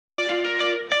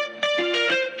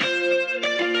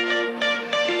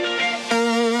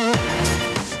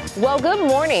Well, good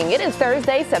morning. It is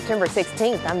Thursday, September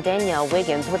 16th. I'm Danielle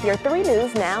Wiggins with your 3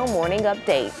 News Now morning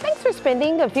update. Thanks for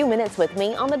spending a few minutes with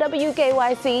me on the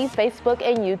WKYC's Facebook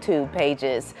and YouTube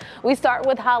pages. We start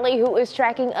with Holly, who is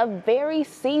tracking a very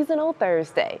seasonal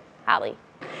Thursday. Holly.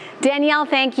 Danielle,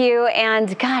 thank you.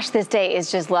 And gosh, this day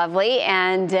is just lovely.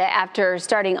 And after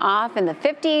starting off in the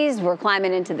 50s, we're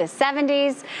climbing into the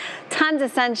 70s. Tons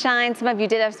of sunshine. Some of you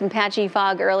did have some patchy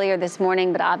fog earlier this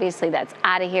morning, but obviously that's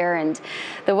out of here. And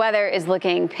the weather is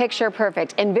looking picture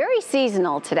perfect and very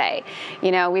seasonal today.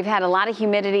 You know, we've had a lot of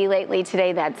humidity lately.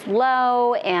 Today that's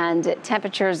low, and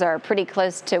temperatures are pretty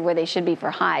close to where they should be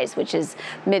for highs, which is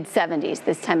mid 70s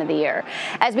this time of the year.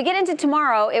 As we get into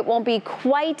tomorrow, it won't be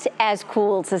quite as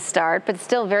cool to start, but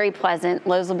still very pleasant.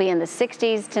 Lows will be in the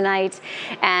 60s tonight,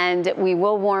 and we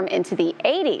will warm into the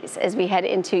 80s as we head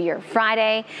into your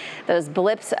Friday. Those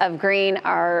blips of green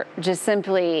are just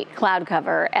simply cloud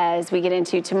cover as we get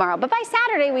into tomorrow. But by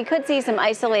Saturday, we could see some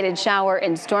isolated shower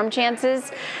and storm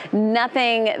chances.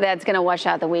 Nothing that's going to wash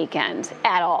out the weekend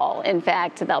at all. In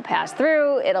fact, they'll pass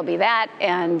through. It'll be that,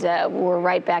 and we're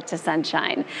right back to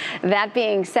sunshine. That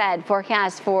being said,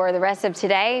 forecast for the rest of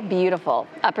today, beautiful.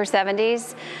 Upper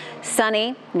 70s.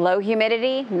 Sunny, low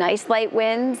humidity, nice light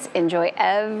winds. Enjoy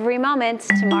every moment.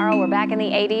 Tomorrow we're back in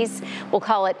the 80s. We'll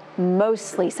call it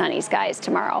mostly sunny skies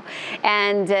tomorrow.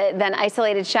 And then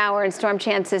isolated shower and storm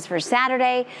chances for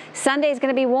Saturday. Sunday's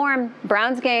going to be warm.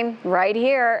 Browns game right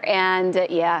here. And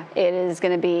yeah, it is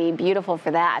going to be beautiful for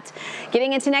that.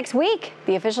 Getting into next week,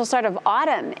 the official start of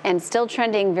autumn, and still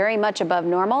trending very much above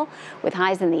normal with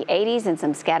highs in the 80s and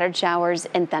some scattered showers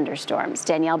and thunderstorms.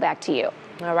 Danielle, back to you.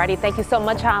 Alrighty, thank you so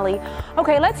much, Holly.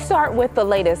 Okay, let's start with the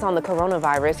latest on the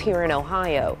coronavirus here in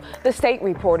Ohio. The state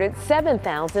reported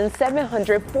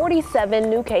 7,747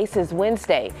 new cases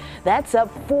Wednesday. That's up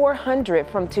 400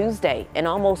 from Tuesday and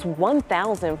almost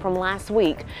 1,000 from last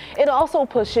week. It also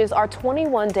pushes our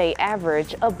 21-day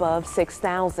average above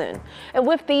 6,000. And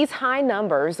with these high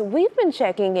numbers, we've been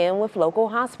checking in with local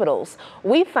hospitals.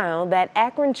 We found that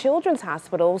Akron Children's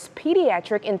Hospital's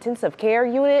pediatric intensive care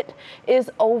unit is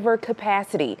over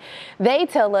capacity. They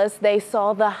tell us they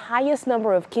saw the highest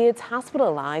number of kids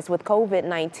hospitalized with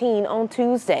COVID-19 on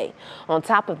Tuesday. On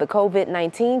top of the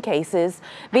COVID-19 cases,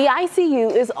 the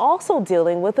ICU is also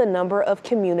dealing with a number of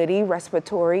community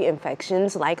respiratory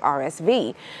infections like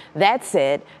RSV. That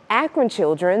said, Akron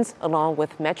Children's, along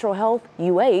with Metro Health,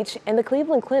 UH, and the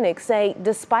Cleveland Clinic say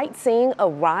despite seeing a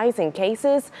rise in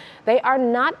cases, they are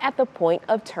not at the point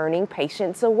of turning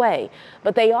patients away,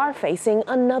 but they are facing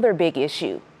another big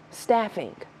issue.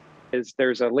 Staffing.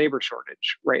 There's a labor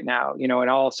shortage right now, in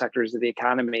all sectors of the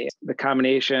economy. The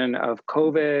combination of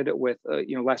COVID with,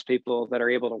 less people that are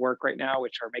able to work right now,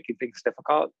 which are making things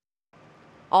difficult.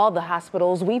 All the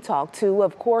hospitals we talk to,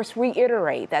 of course,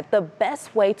 reiterate that the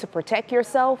best way to protect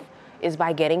yourself is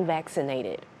by getting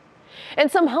vaccinated.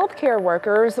 And some healthcare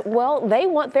workers, well, they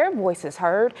want their voices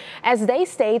heard as they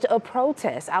stage a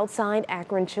protest outside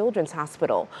Akron Children's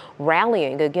Hospital,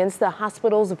 rallying against the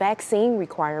hospital's vaccine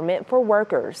requirement for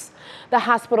workers. The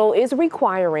hospital is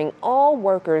requiring all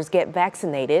workers get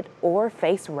vaccinated or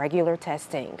face regular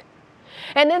testing.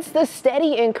 And it's the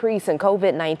steady increase in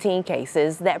COVID-19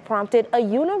 cases that prompted a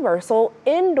universal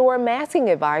indoor masking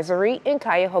advisory in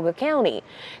Cuyahoga County.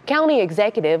 County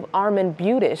Executive Armand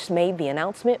Budish made the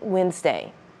announcement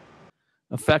Wednesday.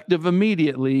 Effective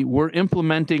immediately, we're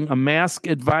implementing a mask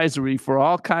advisory for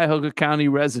all Cuyahoga County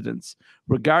residents,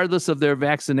 regardless of their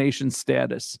vaccination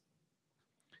status.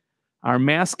 Our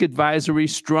mask advisory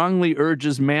strongly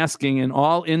urges masking in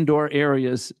all indoor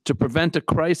areas to prevent a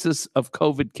crisis of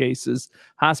COVID cases,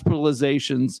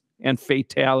 hospitalizations, and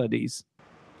fatalities.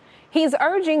 He's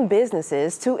urging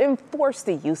businesses to enforce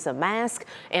the use of masks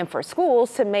and for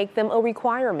schools to make them a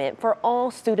requirement for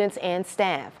all students and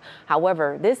staff.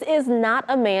 However, this is not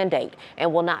a mandate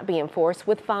and will not be enforced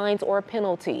with fines or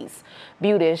penalties.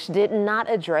 Budish did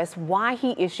not address why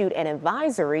he issued an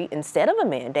advisory instead of a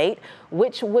mandate,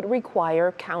 which would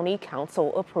require county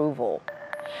council approval.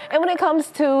 And when it comes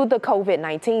to the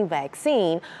COVID-19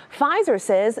 vaccine, Pfizer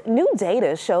says new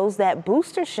data shows that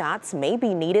booster shots may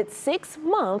be needed 6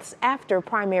 months after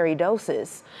primary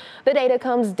doses. The data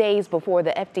comes days before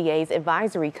the FDA's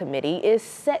advisory committee is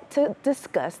set to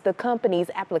discuss the company's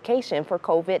application for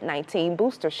COVID-19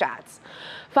 booster shots.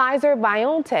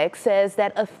 Pfizer-BioNTech says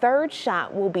that a third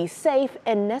shot will be safe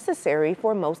and necessary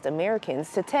for most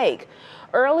Americans to take.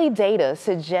 Early data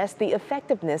suggests the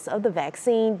effectiveness of the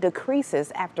vaccine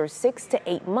decreases after 6 to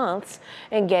 8 months,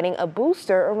 and getting a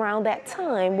booster around that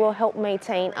time will help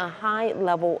maintain a high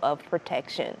level of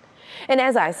protection. And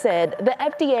as I said, the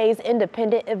FDA's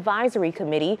Independent Advisory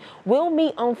Committee will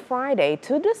meet on Friday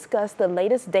to discuss the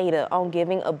latest data on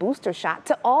giving a booster shot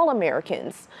to all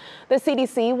Americans. The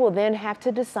CDC will then have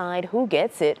to decide who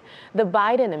gets it. The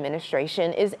Biden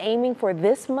administration is aiming for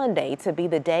this Monday to be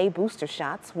the day booster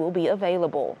shots will be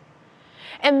available.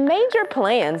 And major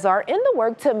plans are in the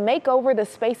work to make over the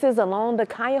spaces along the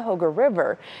Cuyahoga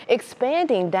River,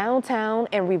 expanding downtown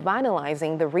and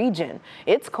revitalizing the region.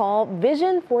 It's called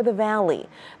Vision for the Valley.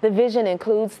 The vision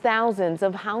includes thousands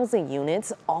of housing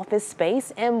units, office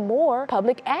space, and more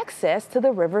public access to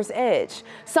the river's edge,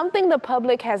 something the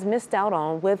public has missed out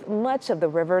on with much of the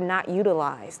river not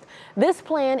utilized. This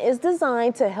plan is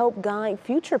designed to help guide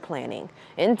future planning.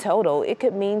 In total, it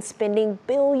could mean spending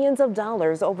billions of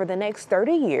dollars over the next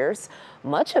 30 years,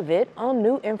 much of it on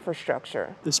new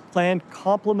infrastructure. This plan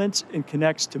complements and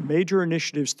connects to major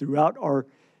initiatives throughout our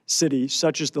city,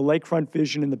 such as the lakefront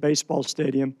vision in the baseball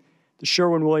stadium, the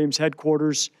Sherwin-Williams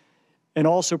headquarters, and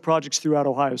also projects throughout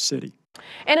Ohio City.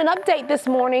 And an update this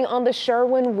morning on the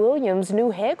Sherwin-Williams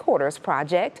new headquarters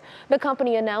project. The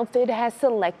company announced it has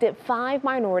selected 5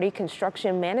 minority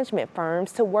construction management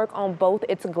firms to work on both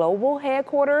its global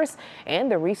headquarters and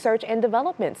the Research and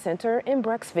Development Center in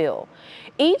Brecksville.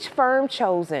 Each firm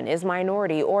chosen is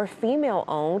minority or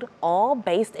female-owned, all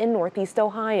based in Northeast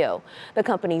Ohio. The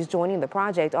companies joining the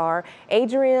project are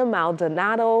Adrian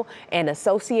Maldonado and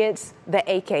Associates, the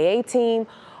AKA team,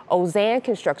 Ozan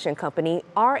Construction Company,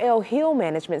 RL Hill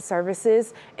Management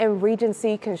Services, and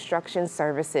Regency Construction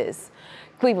Services.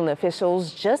 Cleveland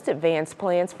officials just advanced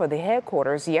plans for the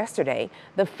headquarters yesterday.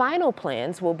 The final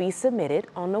plans will be submitted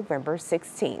on November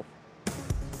 16th.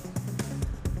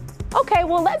 Okay,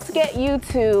 well, let's get you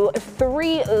to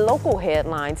 3 local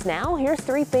headlines now. Here's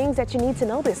 3 things that you need to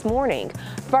know this morning.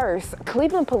 First,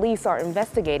 Cleveland police are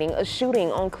investigating a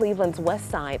shooting on Cleveland's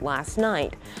west side last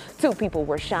night. 2 people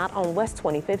were shot on West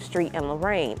 25th Street in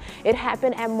Lorraine. It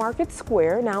happened at Market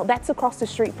Square. Now, that's across the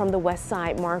street from the West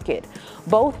Side Market.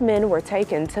 Both men were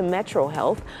taken to Metro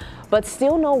Health, but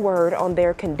still no word on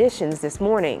their conditions this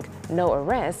morning. No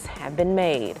arrests have been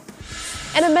made.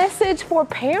 And a message for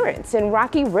parents in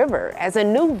Rocky River as a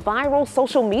new viral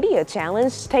social media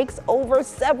challenge takes over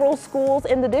several schools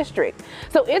in the district.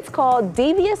 So it's called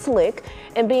Devious Lick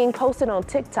and being posted on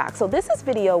TikTok. So this is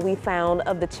video we found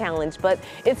of the challenge, but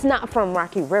it's not from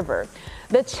Rocky River.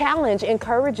 The challenge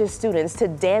encourages students to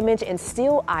damage and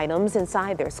steal items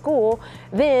inside their school.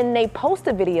 Then they post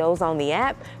the videos on the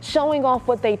app showing off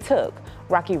what they took.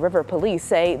 Rocky River police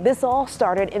say this all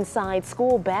started inside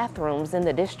school bathrooms in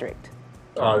the district.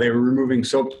 They were removing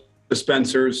soap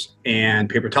dispensers and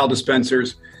paper towel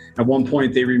dispensers. At one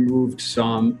point, they removed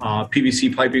some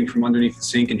PVC piping from underneath the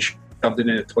sink and shoved it in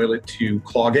a toilet to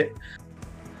clog it.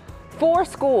 4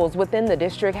 schools within the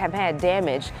district have had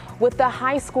damage, with the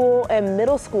high school and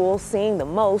middle school seeing the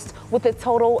most, with a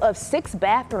total of 6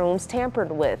 bathrooms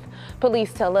tampered with.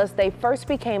 Police tell us they first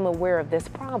became aware of this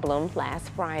problem last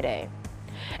Friday.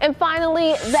 And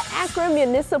finally, the Akron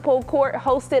Municipal Court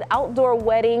hosted outdoor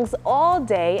weddings all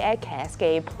day at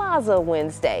Cascade Plaza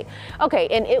Wednesday. Okay,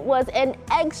 and it was an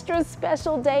extra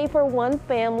special day for one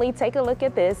family. Take a look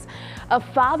at this. A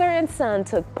father and son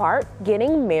took part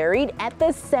getting married at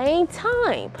the same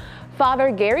time.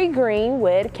 Father Gary Green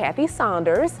with Kathy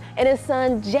Saunders and his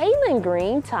son Jalen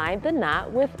Green tied the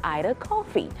knot with Ida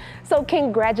Coffey. So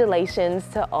congratulations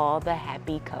to all the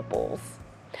happy couples.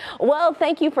 Well,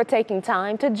 thank you for taking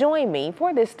time to join me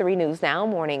for this 3 News Now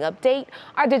morning update.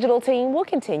 Our digital team will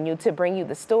continue to bring you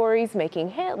the stories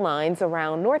making headlines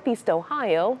around Northeast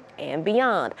Ohio and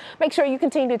beyond. Make sure you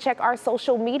continue to check our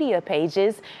social media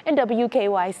pages and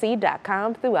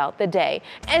WKYC.com throughout the day.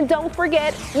 And don't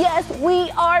forget, yes,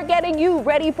 we are getting you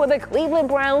ready for the Cleveland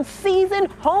Browns season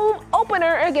home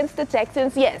opener against the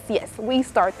Texans. Yes, we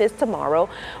start this tomorrow.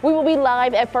 We will be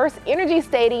live at First Energy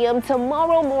Stadium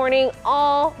tomorrow morning,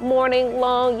 all morning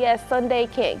long. Yes, Sunday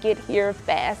can't get here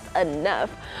fast enough.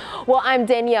 Well, I'm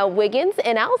Danielle Wiggins,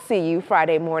 and I'll see you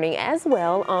Friday morning as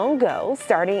well on Go,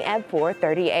 starting at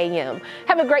 4:30 a.m.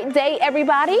 Have a great day,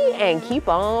 everybody, and keep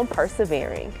on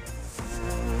persevering.